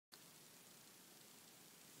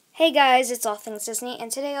Hey guys, it's All Things Disney,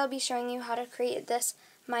 and today I'll be showing you how to create this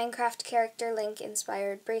Minecraft character Link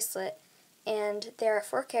inspired bracelet. And there are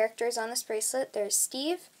 4 characters on this bracelet. There's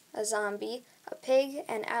Steve, a zombie, a pig,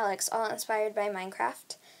 and Alex, all inspired by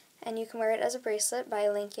Minecraft. And you can wear it as a bracelet by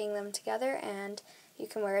linking them together, and you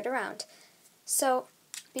can wear it around. So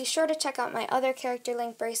be sure to check out my other character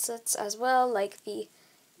Link bracelets as well, like the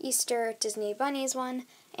Easter Disney Bunnies one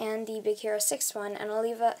and the Big Hero 6 one, and I'll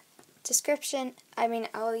leave a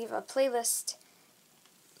playlist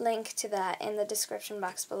link to that in the description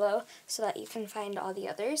box below so that you can find all the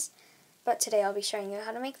others. But today I'll be showing you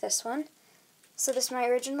how to make this one. So this is my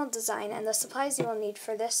original design, and the supplies you will need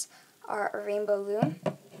for this are a rainbow loom,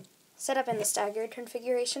 set up in the staggered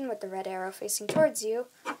configuration with the red arrow facing towards you.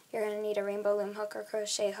 You're going to need a rainbow loom hook or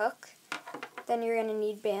crochet hook. Then you're going to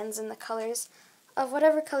need bands in the colors of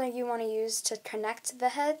whatever color you want to use to connect the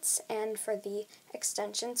heads and for the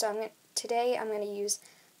extension. So today I'm going to use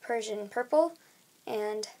Persian purple,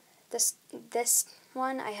 and this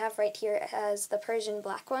one I have right here as the Persian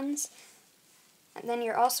black ones. And then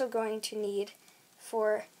you're also going to need,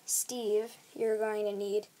 for Steve, you're going to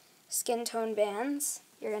need skin tone bands.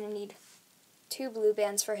 You're going to need 2 blue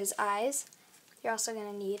bands for his eyes. You're also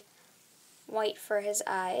going to need white for his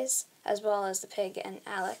eyes, as well as the pig and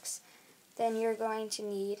Alex. Then you're going to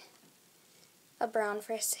need a brown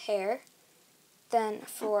for his hair. Then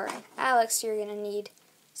for Alex, you're going to need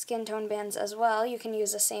skin tone bands as well. You can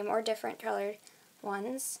use the same or different colored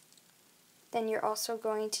ones. Then you're also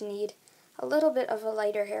going to need a little bit of a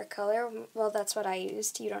lighter hair color. Well, that's what I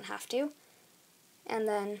used. You don't have to. And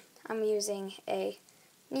then I'm using a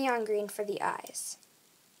neon green for the eyes.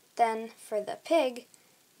 Then for the pig,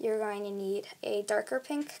 you're going to need a darker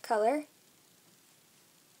pink color,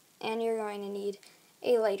 and you're going to need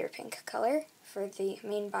a lighter pink color for the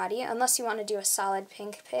main body, unless you want to do a solid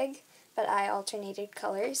pink pig, but I alternated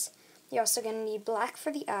colors. You're also going to need black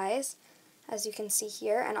for the eyes, as you can see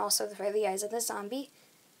here, and also for the eyes of the zombie.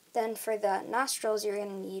 Then for the nostrils, you're going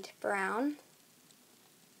to need brown,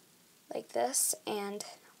 like this, and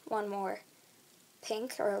one more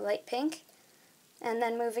pink, or a light pink. And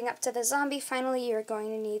then moving up to the zombie, finally you're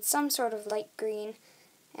going to need some sort of light green,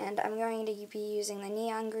 and I'm going to be using the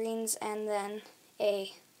neon greens and then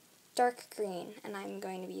a dark green, and I'm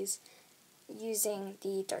going to be using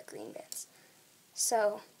the dark green bands.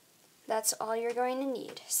 So that's all you're going to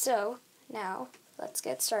need. So now let's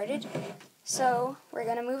get started. So we're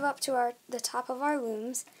going to move up to the top of our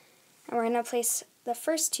looms, and we're going to place the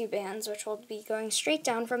first 2 bands, which will be going straight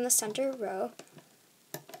down from the center row,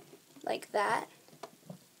 like that.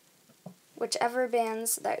 Whichever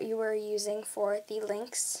bands that you were using for the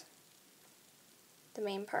links, the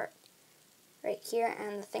main part right here,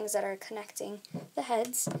 and the things that are connecting the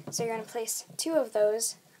heads. So you're going to place 2 of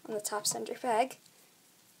those on the top center peg.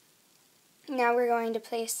 Now we're going to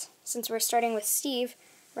place, since we're starting with Steve,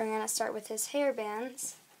 we're going to start with his hair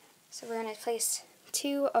bands. So we're going to place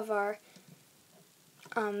 2 of our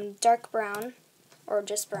dark brown, or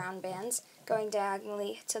just brown bands, going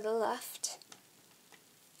diagonally to the left,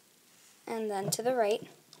 and then to the right.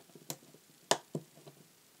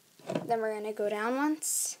 Then we're going to go down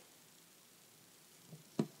once,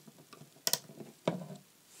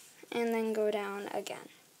 and then go down again.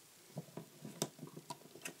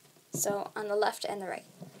 So on the left and the right,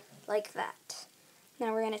 like that.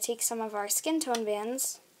 Now we're going to take some of our skin tone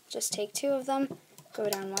bands, just take 2 of them, go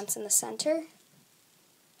down once in the center,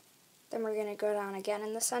 then we're going to go down again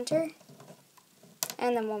in the center,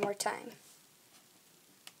 and then one more time.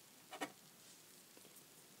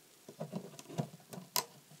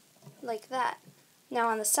 Like that. Now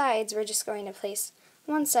on the sides, we're just going to place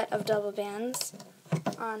 1 set of double bands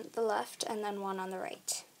on the left and then 1 on the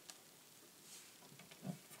right.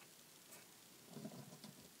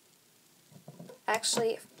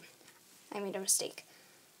 Actually, I made a mistake.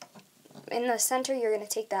 In the center, you're going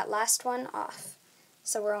to take that last one off.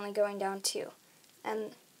 So we're only going down 2.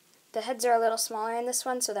 And the heads are a little smaller in this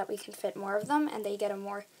one so that we can fit more of them, and they get a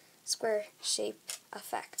more square shape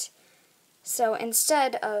effect. So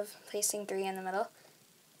instead of placing 3 in the middle,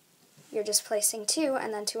 you're just placing 2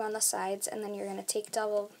 and then 2 on the sides, and then you're going to take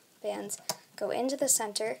double bands, go into the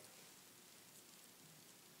center,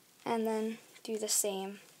 and then do the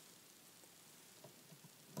same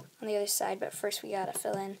on the other side. But first we got to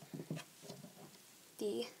fill in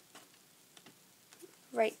the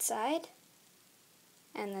right side,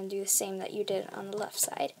 and then do the same that you did on the left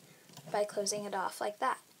side by closing it off like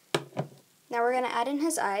that. Now we're going to add in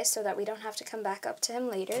his eyes so that we don't have to come back up to him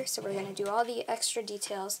later, so we're going to do all the extra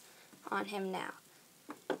details on him now.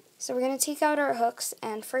 So we're going to take out our hooks,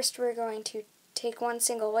 and first we're going to take 1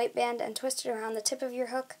 single white band and twist it around the tip of your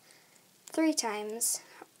hook, 3 times,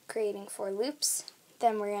 creating 4 loops.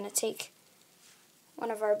 Then we're going to take one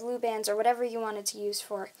of our blue bands, or whatever you wanted to use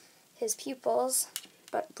for his pupils,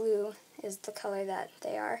 but blue is the color that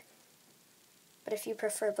they are. But if you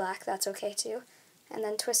prefer black, that's okay too. And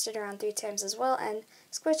then twist it around 3 times as well, and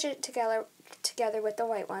squish it together with the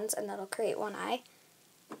white ones, and that'll create one eye.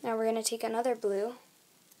 Now we're going to take another blue,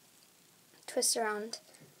 twist around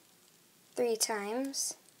 3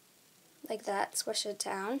 times, like that, squish it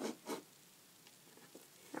down.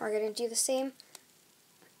 Now we're going to do the same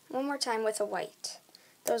one more time with a white.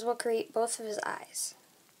 Those will create both of his eyes.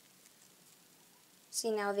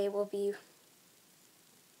 See, now they will be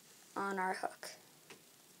on our hook.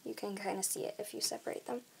 You can kind of see it if you separate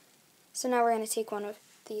them. So now we're going to take one of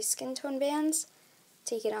these skin tone bands,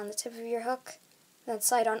 take it on the tip of your hook, then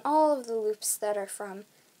slide on all of the loops that are from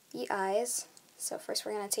the eyes. So first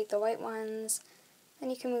we're going to take the white ones, then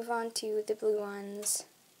you can move on to the blue ones.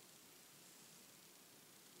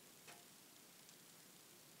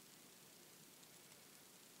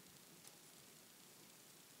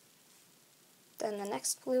 Then the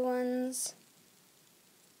next blue ones.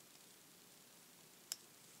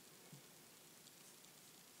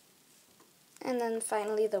 And then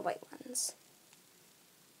finally the white ones.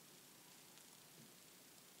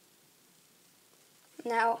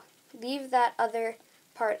 Now leave that other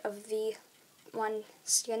part of the one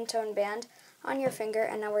skin tone band on your finger,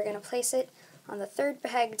 and now we're going to place it on the 3rd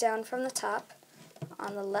peg down from the top,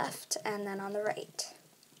 on the left, and then on the right,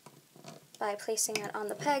 by placing it on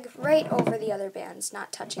the peg right over the other bands,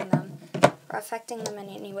 not touching them or affecting them in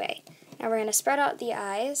any way. Now we're going to spread out the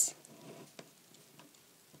eyes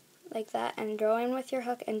like that, and go in with your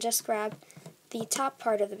hook and just grab the top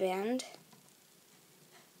part of the band.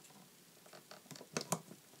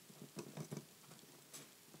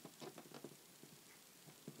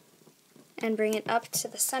 And bring it up to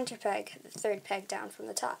the center peg, the 3rd peg down from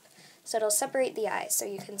the top. So it'll separate the eyes so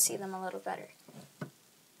you can see them a little better.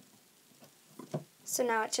 So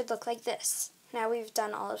now it should look like this. Now we've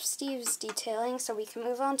done all of Steve's detailing, so we can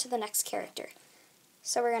move on to the next character.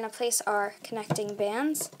 So we're going to place our connecting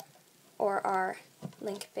bands, or our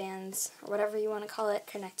link bands, or whatever you want to call it,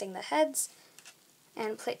 connecting the heads,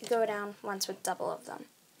 and go down once with double of them.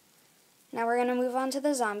 Now we're going to move on to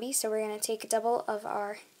the zombie, so we're going to take double of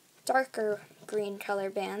our darker green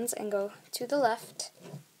color bands and go to the left,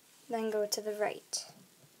 then go to the right,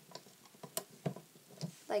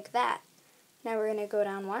 like that. Now we're going to go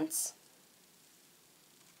down once,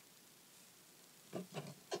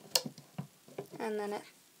 and then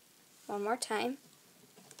one more time,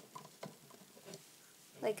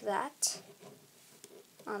 like that,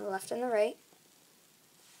 on the left and the right.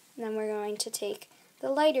 And then we're going to take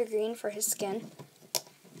the lighter green for his skin,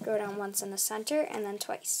 go down once in the center, and then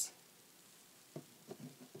twice.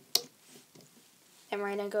 Then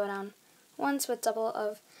we're going to go down once with double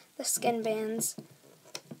of the skin bands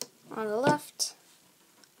on the left,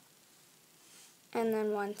 and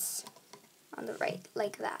then once on the right,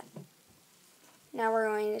 like that. Now we're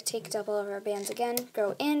going to take double of our bands again,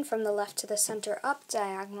 go in from the left to the center up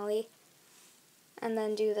diagonally, and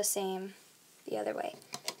then do the same the other way.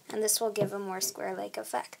 And this will give a more square-like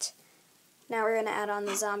effect. Now we're going to add on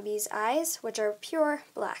the zombie's eyes, which are pure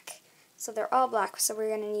black. So they're all black, so we're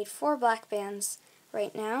going to need 4 black bands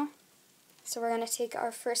right now. So we're going to take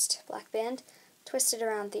our first black band, twist it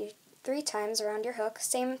around 3 times around your hook,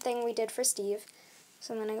 same thing we did for Steve.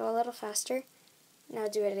 So I'm going to go a little faster. Now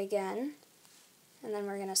do it again, and then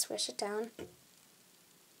we're going to swish it down.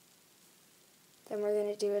 Then we're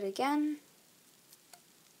going to do it again.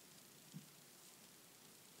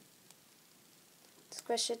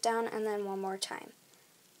 Squish it down, and then one more time.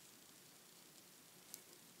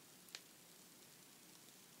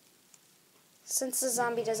 Since the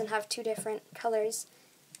zombie doesn't have 2 different colors,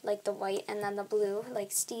 like the white and then the blue,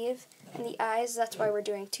 like Steve, and the eyes, that's why we're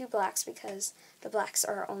doing 2 blacks, because the eyes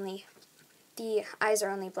are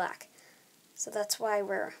only black. So that's why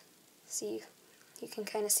you can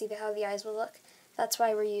kind of see how the eyes will look. That's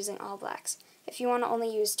why we're using all blacks. If you want to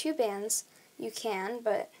only use 2 bands, you can,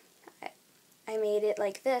 but I made it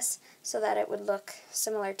like this so that it would look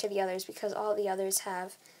similar to the others, because all the others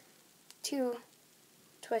have 2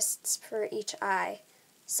 twists for each eye,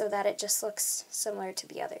 so that it just looks similar to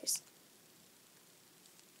the others.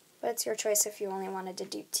 But it's your choice if you only wanted to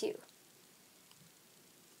do 2.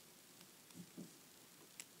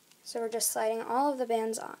 So we're just sliding all of the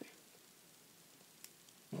bands on.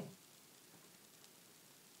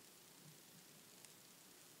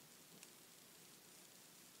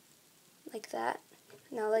 Like that.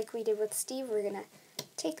 Now, like we did with Steve, we're going to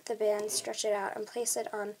take the band, stretch it out, and place it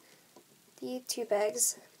on the 2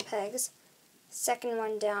 pegs, second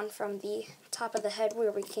one down from the top of the head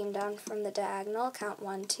where we came down from the diagonal, count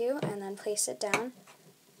 1, 2, and then place it down.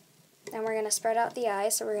 Then we're going to spread out the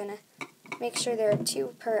eyes, so we're going to make sure there are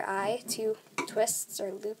 2 per eye, 2 twists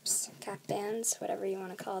or loops, cap bands, whatever you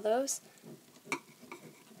want to call those.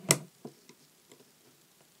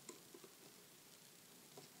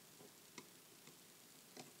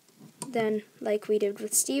 Then, like we did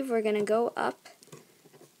with Steve, we're going to go up,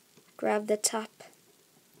 grab the top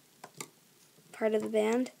part of the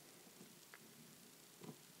band,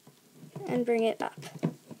 and bring it up,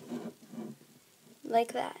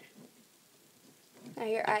 like that. Now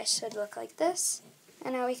your eyes should look like this,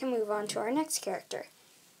 and now we can move on to our next character,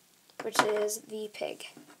 which is the pig.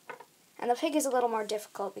 And the pig is a little more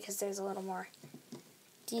difficult because there's a little more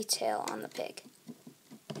detail on the pig.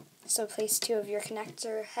 So place 2 of your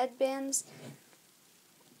connector headbands,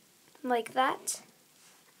 like that,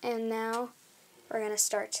 and now we're going to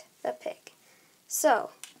start the pig. So,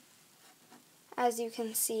 as you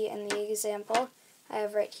can see in the example I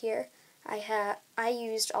have right here, I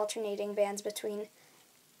used alternating bands between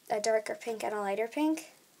a darker pink and a lighter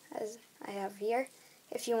pink, as I have here.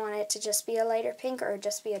 If you want it to just be a lighter pink or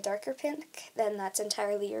just be a darker pink, then that's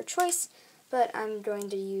entirely your choice, but I'm going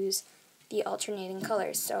to use the alternating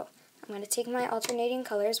colors. So I'm going to take my alternating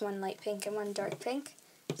colors, one light pink and one dark pink,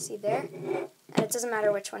 see there, and it doesn't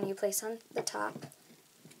matter which one you place on the top,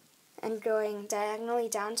 and going diagonally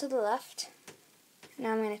down to the left.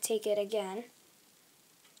 Now I'm going to take it again,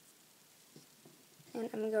 and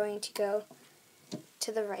I'm going to go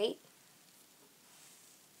to the right,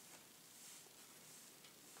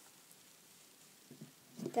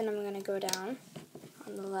 then I'm going to go down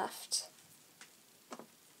on the left,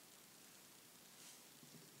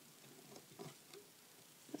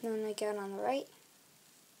 and then again on the right,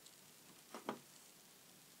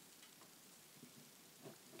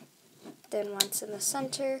 then once in the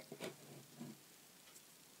center,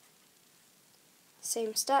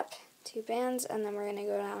 same step, 2 bands, and then we're going to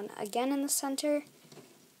go down again in the center,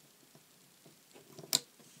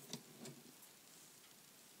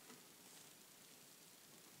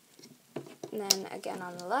 and then again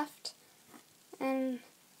on the left, and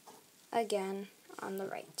again on the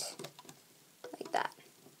right, like that.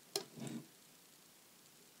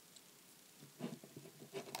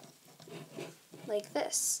 Like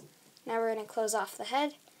this. Now we're going to close off the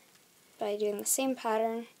head by doing the same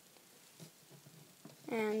pattern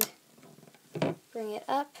and bring it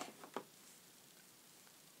up,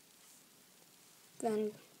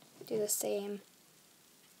 then do the same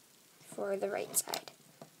for the right side,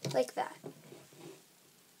 like that.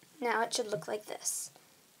 Now it should look like this.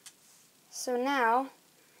 So now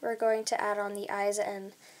we're going to add on the eyes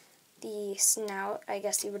and the snout, I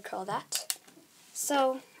guess you would call that.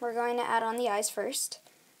 So we're going to add on the eyes first.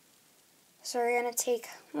 So we're going to take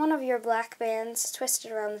one of your black bands, twist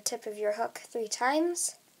it around the tip of your hook 3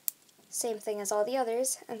 times, same thing as all the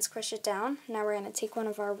others, and squish it down. Now we're going to take one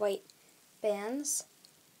of our white bands,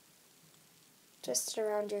 twist it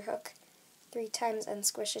around your hook 3 times and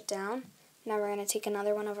squish it down. Now we're going to take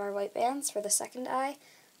another one of our white bands for the second eye,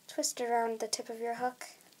 twist it around the tip of your hook,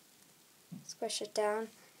 squish it down.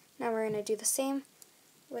 Now we're going to do the same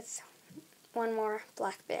with one more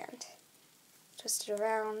black band. Twist it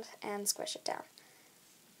around and squish it down.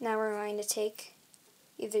 Now we're going to take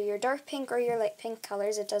either your dark pink or your light pink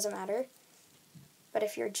colors, it doesn't matter. But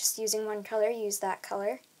if you're just using one color, use that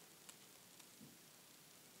color.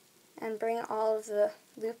 And bring all of the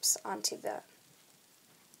loops onto the...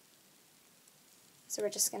 So we're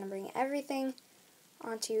just going to bring everything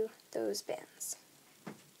onto those bands.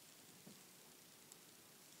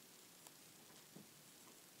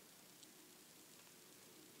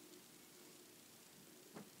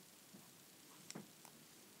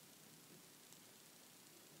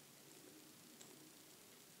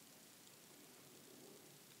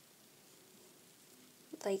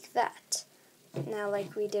 Like that. Now,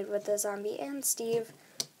 like we did with the zombie and Steve,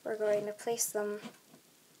 we're going to place them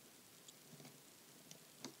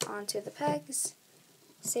onto the pegs.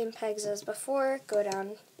 Same pegs as before, go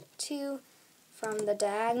down 2 from the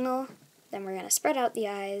diagonal, then we're going to spread out the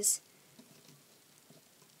eyes,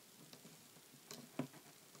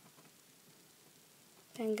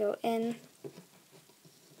 then go in,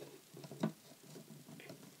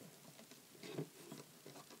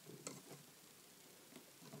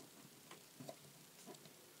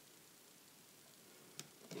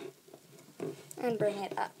 and bring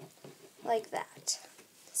it up, like that.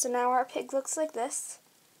 So now our pig looks like this.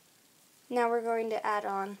 Now we're going to add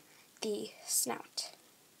on the snout.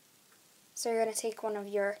 So you're going to take one of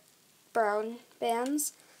your brown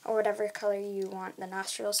bands, or whatever color you want the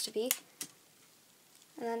nostrils to be,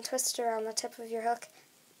 and then twist it around the tip of your hook,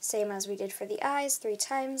 same as we did for the eyes, 3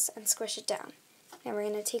 times, and squish it down. Now we're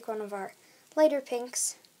going to take one of our lighter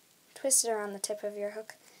pinks, twist it around the tip of your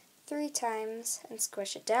hook 3 times, and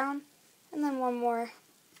squish it down, and then one more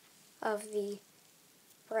of the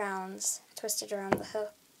browns, twist it around the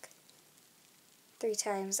hook 3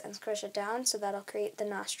 times, and squish it down, so that'll create the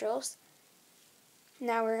nostrils.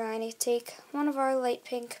 Now we're going to take one of our light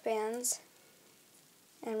pink bands,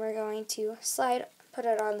 and we're going to put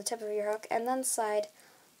it on the tip of your hook, and then slide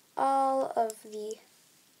all of the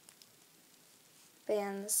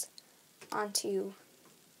bands onto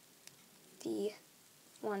the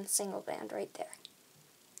one single band right there.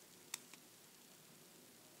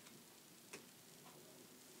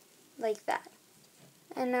 Like that.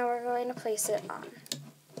 And now we're going to place it on.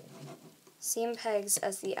 Same pegs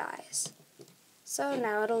as the eyes. So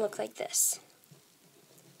now it'll look like this.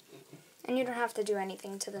 And you don't have to do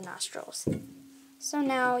anything to the nostrils. So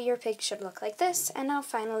now your pig should look like this, and now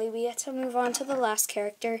finally we get to move on to the last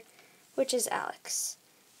character, which is Alex.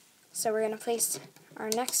 So we're going to place our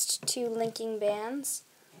next 2 linking bands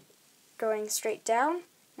going straight down.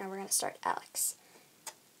 Now we're going to start Alex.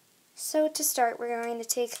 So to start, we're going to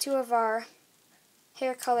take 2 of our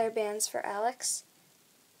hair color bands for Alex.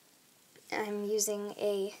 I'm using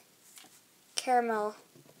a caramel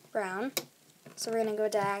brown. So we're going to go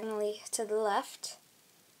diagonally to the left,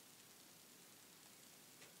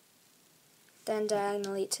 then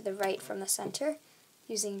diagonally to the right from the center,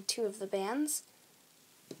 using 2 of the bands.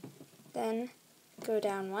 Then go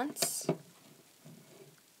down once,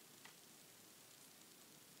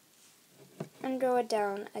 and go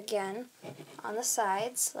down again on the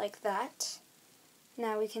sides, like that.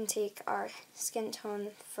 Now we can take our skin tone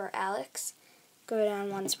for Alex, go down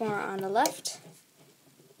once more on the left,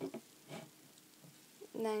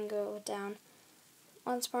 and then go down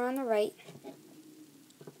once more on the right.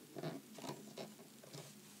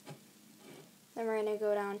 Then we're going to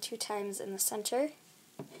go down 2 times in the center.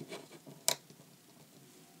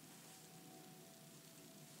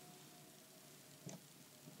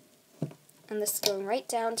 And this is going right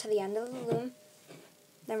down to the end of the loom.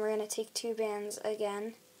 Then we're going to take 2 bands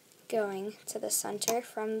again, going to the center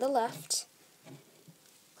from the left,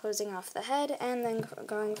 closing off the head, and then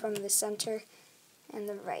going from the center and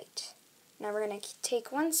the right. Now we're going to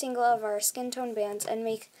take 1 single of our skin tone bands and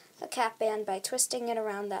make a cap band by twisting it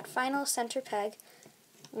around that final center peg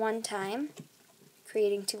 1 time,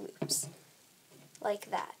 creating 2 loops,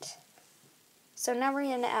 like that. So now we're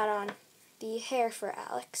going to add on the hair for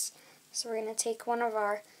Alex. So we're going to take one of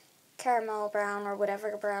our caramel brown, or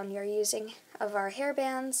whatever brown you're using, of our hair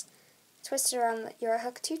bands, twist it around your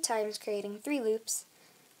hook 2 times, creating 3 loops.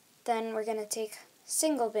 Then we're going to take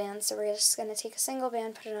single bands, so we're just going to take a single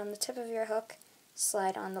band, put it on the tip of your hook,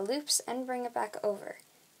 slide on the loops, and bring it back over,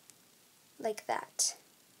 like that.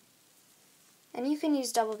 And you can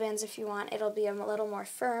use double bands if you want, it'll be a little more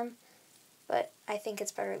firm, but I think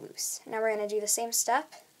it's better loose. Now we're going to do the same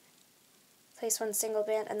step, place 1 single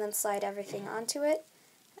band, and then slide everything onto it,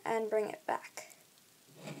 and bring it back.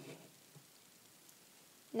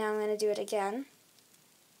 Now I'm going to do it again.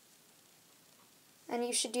 And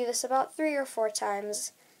you should do this about 3 or 4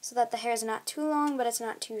 times so that the hair is not too long, but it's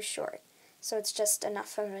not too short. So it's just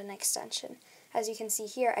enough of an extension. As you can see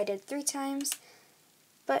here, I did 3 times,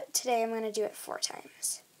 but today I'm going to do it 4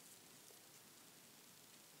 times.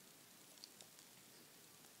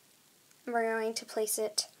 We're going to place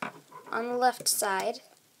it on the left side.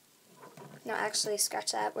 No, actually,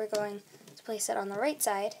 scratch that. We're going to place it on the right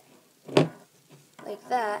side, like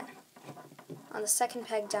that, on the second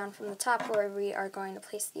peg down from the top, where we are going to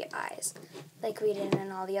place the eyes, like we did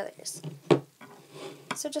in all the others.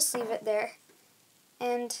 So just leave it there.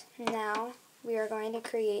 And now we are going to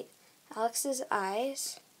create Alex's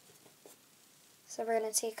eyes. So we're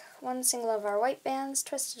going to take 1 single of our white bands,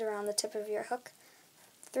 twist it around the tip of your hook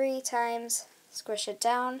 3 times, squish it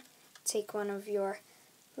down, take 1 of your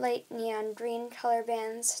light neon green color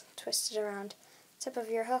bands, twist it around the tip of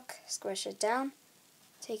your hook, squish it down,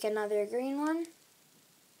 take another green one,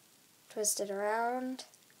 twist it around,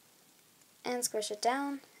 and squish it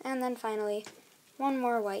down, and then finally 1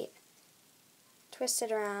 more white, twist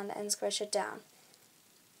it around, and squish it down.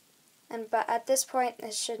 But at this point,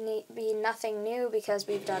 this should be nothing new because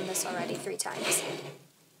we've done this already 3 times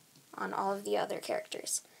on all of the other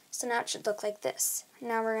characters. So now it should look like this.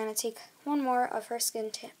 Now we're going to take 1 more of her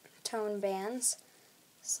skin tone bands,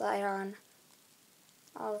 slide on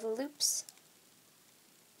all the loops,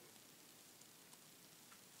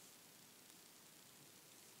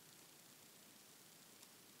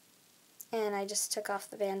 and I just took off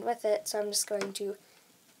the band with it, so I'm just going to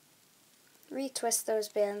retwist those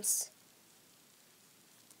bands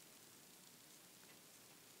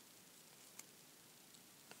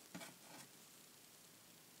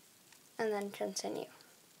and then continue.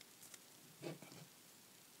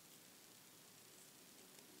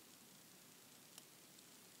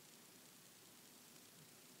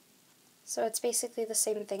 So it's basically the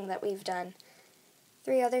same thing that we've done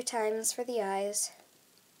 3 other times for the eyes.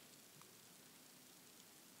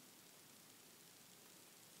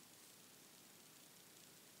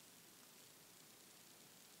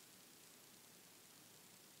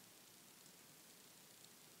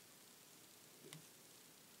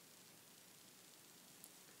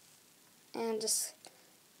 And just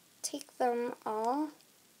take them all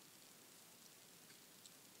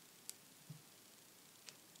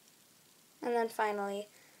and then finally,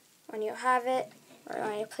 when you have it, we're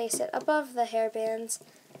going to place it above the hairbands,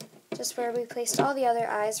 just where we placed all the other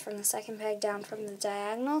eyes from the second peg down from the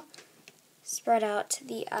diagonal. Spread out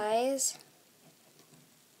the eyes.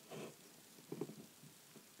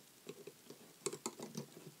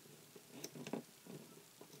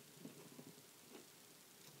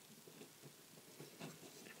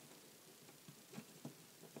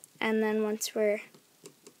 And then once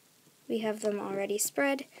we have them already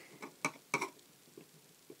spread,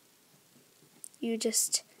 you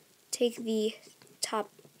just take the top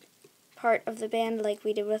part of the band like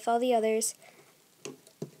we did with all the others,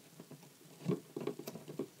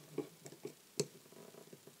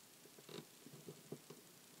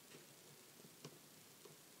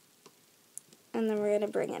 and then we're going to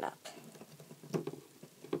bring it up.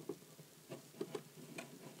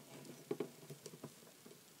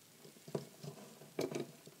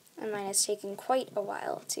 And mine is taking quite a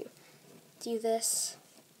while to do this.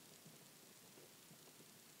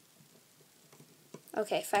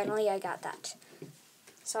 Okay, finally I got that.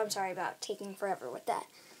 So I'm sorry about taking forever with that.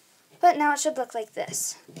 But now it should look like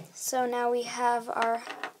this. So now we have our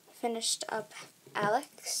finished up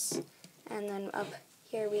Alex, and then up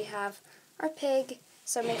here we have our pig.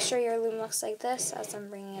 So make sure your loom looks like this as I'm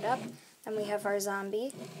bringing it up. Then we have our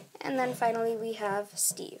zombie, and then finally we have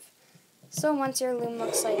Steve. So once your loom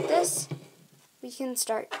looks like this, we can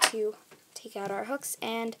start to take out our hooks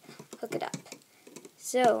and hook it up.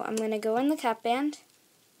 So I'm going to go in the cap band,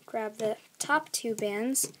 grab the top 2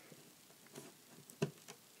 bands,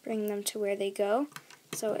 bring them to where they go.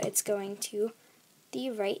 So it's going to the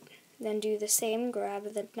right. Then do the same,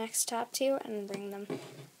 grab the next top 2 and bring them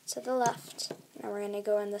to the left. Now we're going to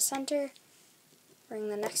go in the center, bring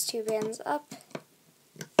the next 2 bands up,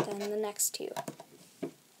 then the next 2.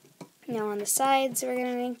 Now on the sides we're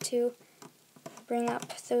going to bring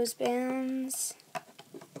up those bands,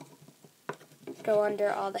 go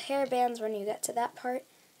under all the hair bands when you get to that part,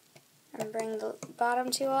 and bring the bottom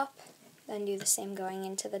 2 up, then do the same going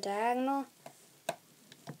into the diagonal,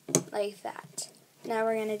 like that. Now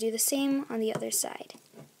we're going to do the same on the other side.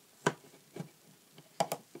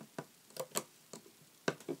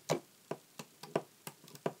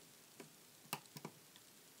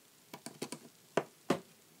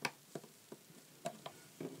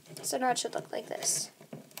 So now it should look like this.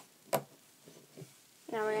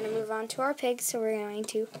 Now we're going to move on to our pig, so we're going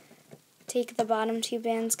to take the bottom 2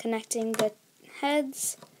 bands connecting the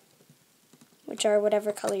heads, which are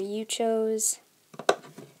whatever color you chose.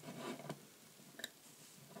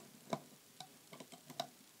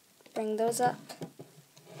 Bring those up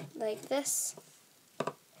like this.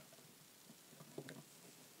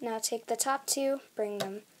 Now take the top 2, bring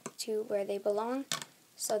them to where they belong,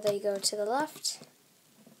 so they go to the left.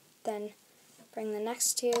 Then bring the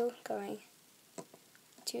next 2 going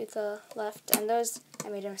to the left, and those, I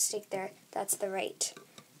made a mistake there, that's the right.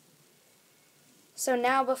 So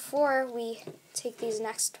now before we take these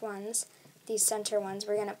next ones, these center ones,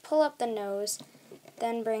 we're going to pull up the nose,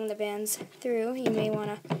 then bring the bands through. You may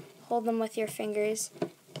want to hold them with your fingers,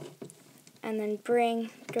 and then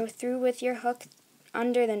go through with your hook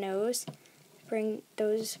under the nose, bring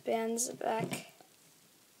those bands back,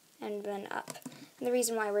 and then up. And the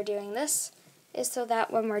reason why we're doing this is so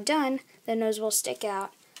that when we're done, the nose will stick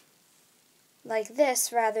out like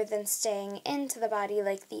this rather than staying into the body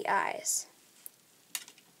like the eyes.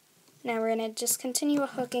 Now we're going to just continue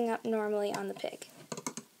hooking up normally on the pig.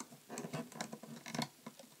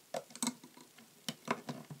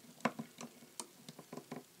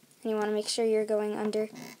 And you want to make sure you're going under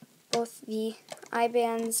both the eye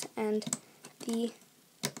bands and the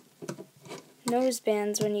nose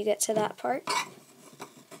bands when you get to that part.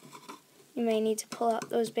 You may need to pull out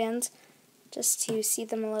those bands just to see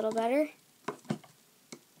them a little better.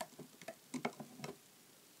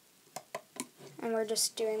 And we're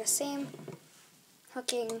just doing the same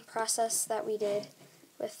hooking process that we did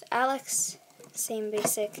with Alex. Same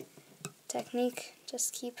basic technique,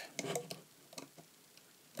 just keep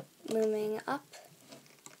looming up.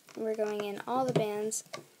 We're going in all the bands,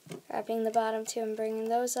 grabbing the bottom two and bringing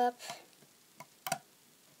those up.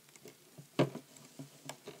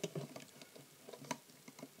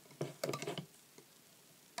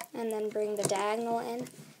 And then bring the diagonal in,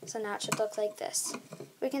 so now it should look like this.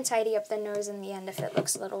 We can tidy up the nose in the end if it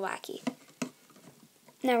looks a little wacky.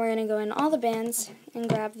 Now we're going to go in all the bands and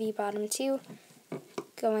grab the bottom two,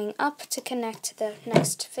 going up to connect the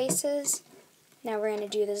next faces. Now we're going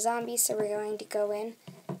to do the zombie, so we're going to go in,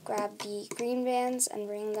 grab the green bands and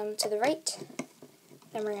bring them to the right.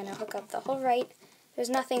 Then we're going to hook up the whole right. There's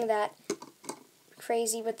nothing that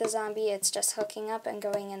crazy with the zombie, it's just hooking up and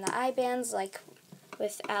going in the eye bands like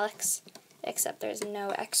with Alex, except there's no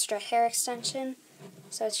extra hair extension.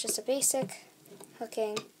 So it's just a basic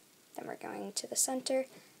hooking. Then we're going to the center.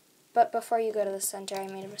 But before you go to the center, I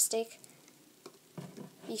made a mistake.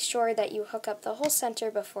 Be sure that you hook up the whole center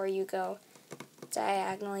before you go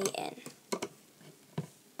diagonally in.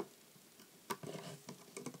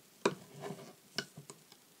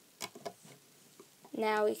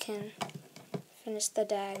 Now we can finish the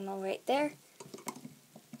diagonal right there.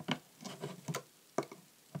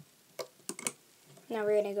 Now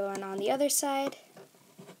we're going to go in on the other side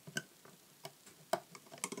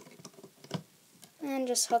and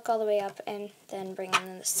just hook all the way up and then bring it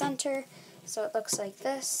in the center so it looks like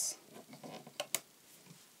this.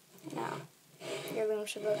 Now your loom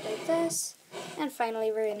should look like this. And finally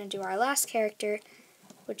we're going to do our last character,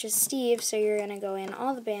 which is Steve, so you're going to go in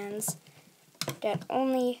all the bands, get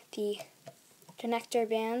only the connector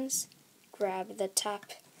bands, grab the top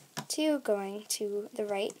two going to the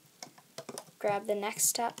right, grab the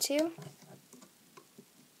next top two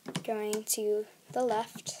going to the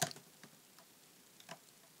left,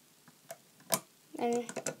 and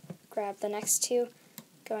grab the next two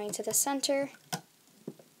going to the center.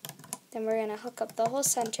 Then we're going to hook up the whole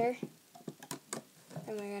center,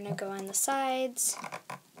 and we're going to go on the sides.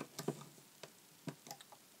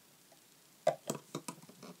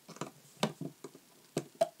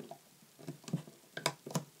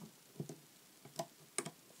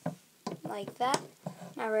 Like that.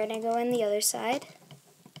 Now we're going to go in the other side.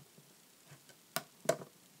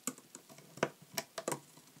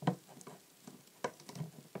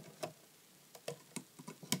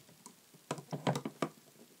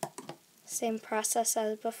 Same process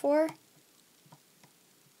as before.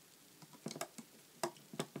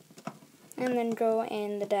 And then go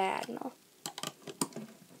in the diagonal.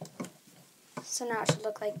 So now it should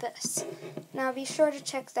look like this. Now be sure to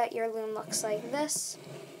check that your loom looks like this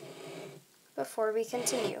before we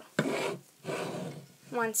continue.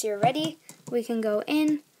 Once you're ready, we can go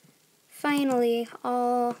in, finally,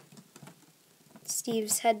 all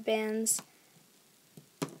Steve's headbands,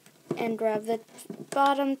 and grab the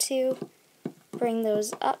bottom two, bring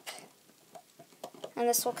those up, and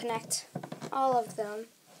this will connect all of them.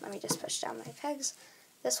 Let me just push down my pegs.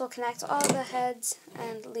 This will connect all the heads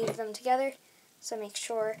and leave them together, so make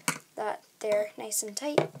sure that they're nice and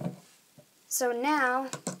tight. So now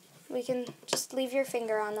we can just leave your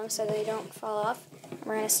finger on them so they don't fall off.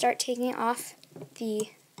 We're going to start taking off the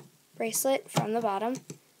bracelet from the bottom.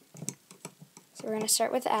 So we're going to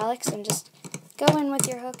start with Alex and just go in with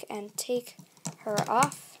your hook and take her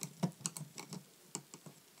off.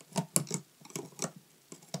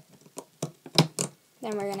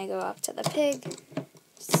 Then we're going to go up to the pig.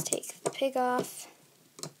 Just take the pig off.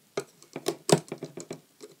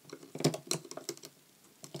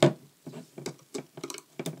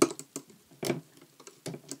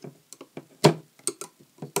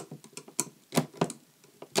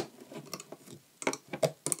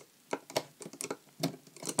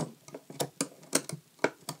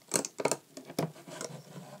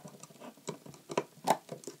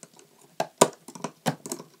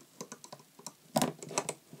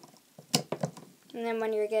 And then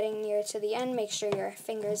when you're getting near to the end, make sure your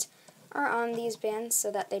fingers are on these bands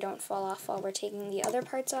so that they don't fall off while we're taking the other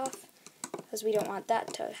parts off, because we don't want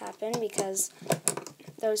that to happen, because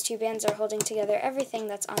those two bands are holding together everything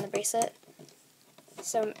that's on the bracelet.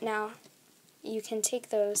 So now you can take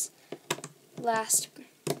those last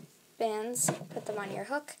bands, put them on your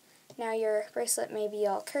hook. Now your bracelet may be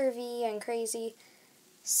all curvy and crazy.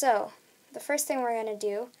 So the first thing we're going to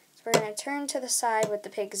do is we're going to turn to the side with the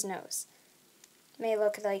pig's nose. May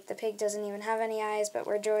look like the pig doesn't even have any eyes, but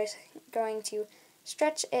we're going to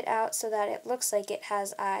stretch it out so that it looks like it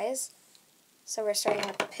has eyes. So we're starting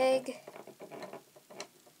with the pig.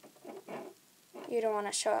 You don't want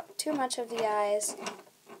to show up too much of the eyes.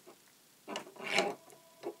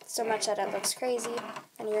 so much that it looks crazy.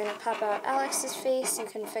 And you're going to pop out Alex's face. You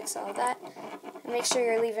can fix all that. And make sure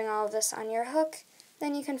you're leaving all of this on your hook.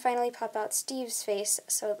 Then you can finally pop out Steve's face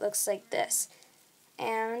so it looks like this.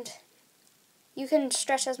 And you can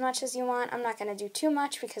stretch as much as you want. I'm not going to do too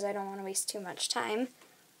much because I don't want to waste too much time.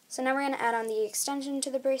 So now we're going to add on the extension to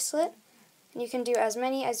the bracelet. And you can do as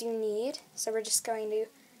many as you need. So we're just going to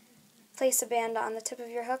place a band on the tip of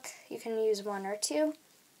your hook. You can use 1 or 2.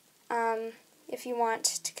 If you want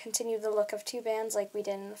to continue the look of 2 bands like we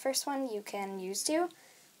did in the first one, you can use 2.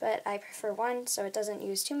 But I prefer 1 so it doesn't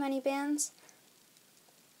use too many bands.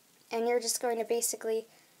 And you're just going to basically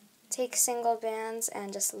take single bands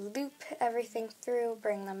and just loop everything through,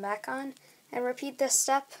 bring them back on, and repeat this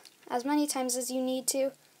step as many times as you need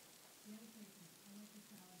to.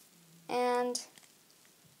 And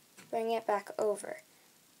bring it back over.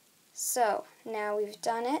 So now we've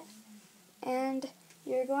done it, and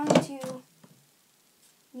you're going to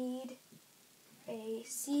need a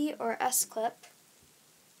C or S clip.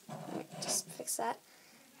 Let me just fix that.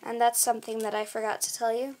 And that's something that I forgot to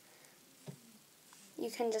tell you. You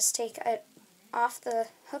can just take it off the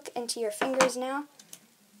hook into your fingers now.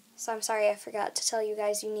 So I'm sorry I forgot to tell you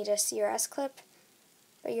guys you need a C or S clip.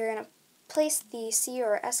 But you're going to place the C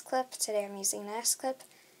or S clip, today I'm using the S clip,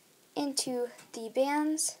 into the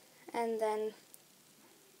bands, and then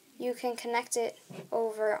you can connect it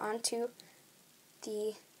over onto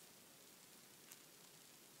the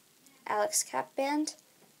Alex cap band.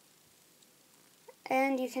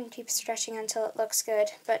 And you can keep stretching until it looks good,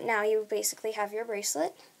 but now you basically have your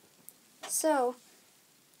bracelet. So,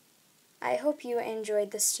 I hope you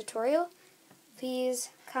enjoyed this tutorial. Please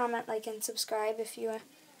comment, like, and subscribe if you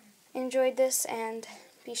enjoyed this, and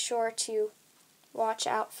be sure to watch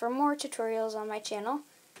out for more tutorials on my channel.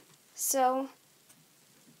 So,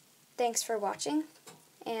 thanks for watching,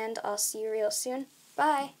 and I'll see you real soon.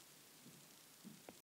 Bye!